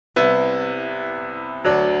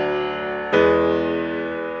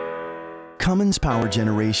Cummins Power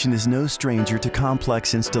Generation is no stranger to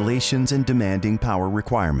complex installations and demanding power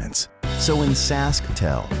requirements. So in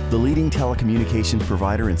SaskTel, the leading telecommunications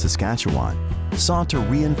provider in Saskatchewan, sought to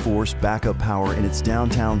reinforce backup power in its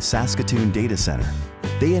downtown Saskatoon data center.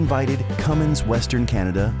 They invited Cummins Western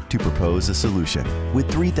Canada to propose a solution.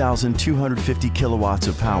 With 3,250 kilowatts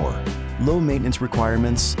of power, low maintenance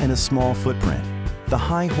requirements, and a small footprint, the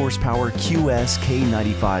high horsepower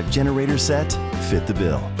QSK95 generator set fit the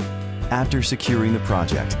bill. After securing the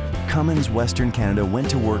project, Cummins Western Canada went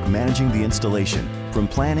to work managing the installation from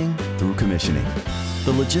planning through commissioning.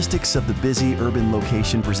 The logistics of the busy urban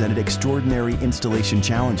location presented extraordinary installation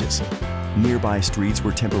challenges. Nearby streets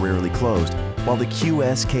were temporarily closed, while the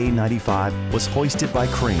QSK95 was hoisted by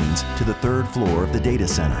cranes to the third floor of the data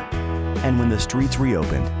center. And when the streets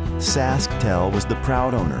reopened, SaskTel was the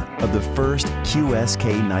proud owner of the first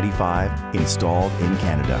QSK95 installed in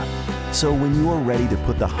Canada. So when you are ready to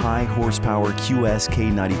put the high horsepower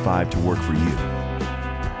QSK95 to work for you,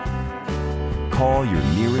 call your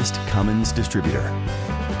nearest Cummins distributor.